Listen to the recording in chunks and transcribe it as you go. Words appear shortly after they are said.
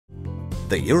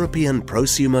The European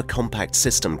prosumer compact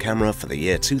system camera for the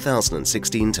year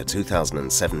 2016 to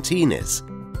 2017 is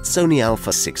Sony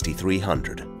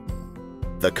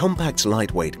α6300. The compact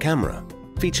lightweight camera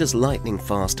features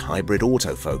lightning-fast hybrid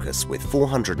autofocus with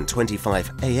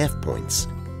 425 AF points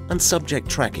and subject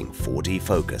tracking 4D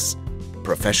focus,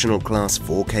 professional-class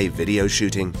 4K video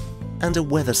shooting, and a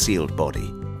weather-sealed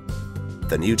body.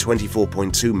 The new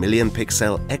 24.2 million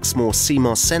pixel Exmor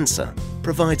CMOS sensor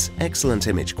provides excellent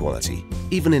image quality,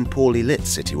 even in poorly lit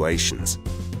situations,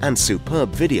 and superb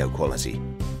video quality,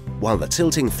 while the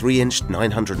tilting 3-inch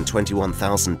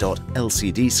 921,000 dot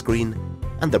LCD screen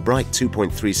and the bright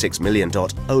 2.36 million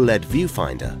dot OLED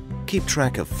viewfinder keep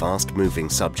track of fast-moving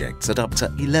subjects at up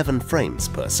to 11 frames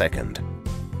per second.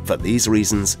 For these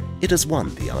reasons, it has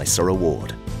won the EISA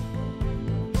Award.